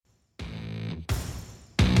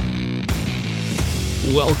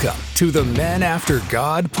Welcome to the Men After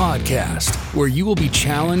God podcast, where you will be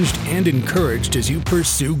challenged and encouraged as you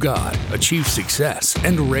pursue God, achieve success,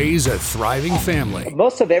 and raise a thriving family.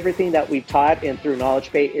 Most of everything that we've taught and through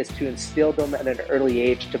Knowledge Bay is to instill them at an early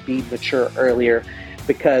age to be mature earlier,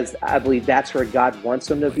 because I believe that's where God wants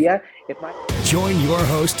them to be at. Join your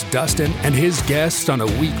host, Dustin, and his guests on a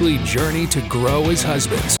weekly journey to grow as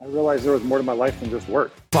husbands. I realized there was more to my life than just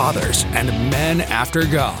work. Fathers and men after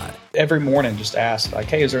God. Every morning, just ask, like,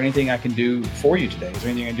 hey, is there anything I can do for you today? Is there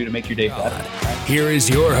anything I can do to make your day better? Here is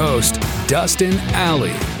your host, Dustin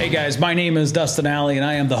Alley. Hey guys, my name is Dustin Alley, and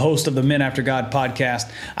I am the host of the Men After God podcast.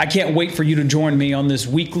 I can't wait for you to join me on this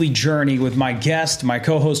weekly journey with my guest, my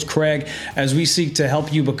co-host Craig, as we seek to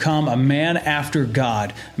help you become a man after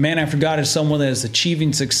God. A man after God is someone that is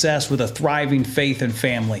achieving success with a thriving faith and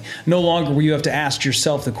family. No longer will you have to ask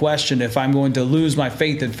yourself the question, if I'm going to lose my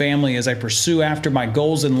faith and family as I pursue after my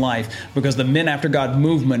goals in life, because the Men After God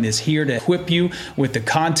movement is here to equip you with the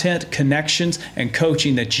content, connections, and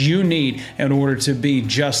coaching that you need in order to be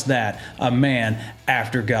just that, a man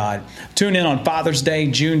after God. Tune in on Father's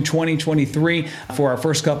Day, June 2023 for our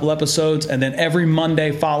first couple episodes, and then every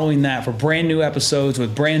Monday following that for brand new episodes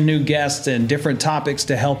with brand new guests and different topics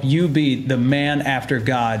to help you be the man after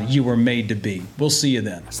God you were made to be. We'll see you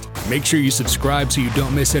then. Make sure you subscribe so you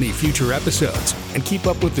don't miss any future episodes, and keep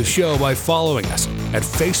up with the show by following us at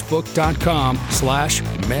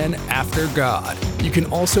facebook.com/menaftergod. You can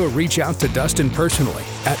also reach out to Dustin personally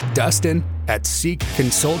at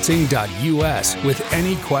dustin@seekconsulting.us with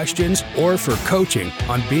any questions or for coaching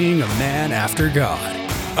on being a man after God.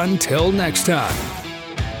 Until next time.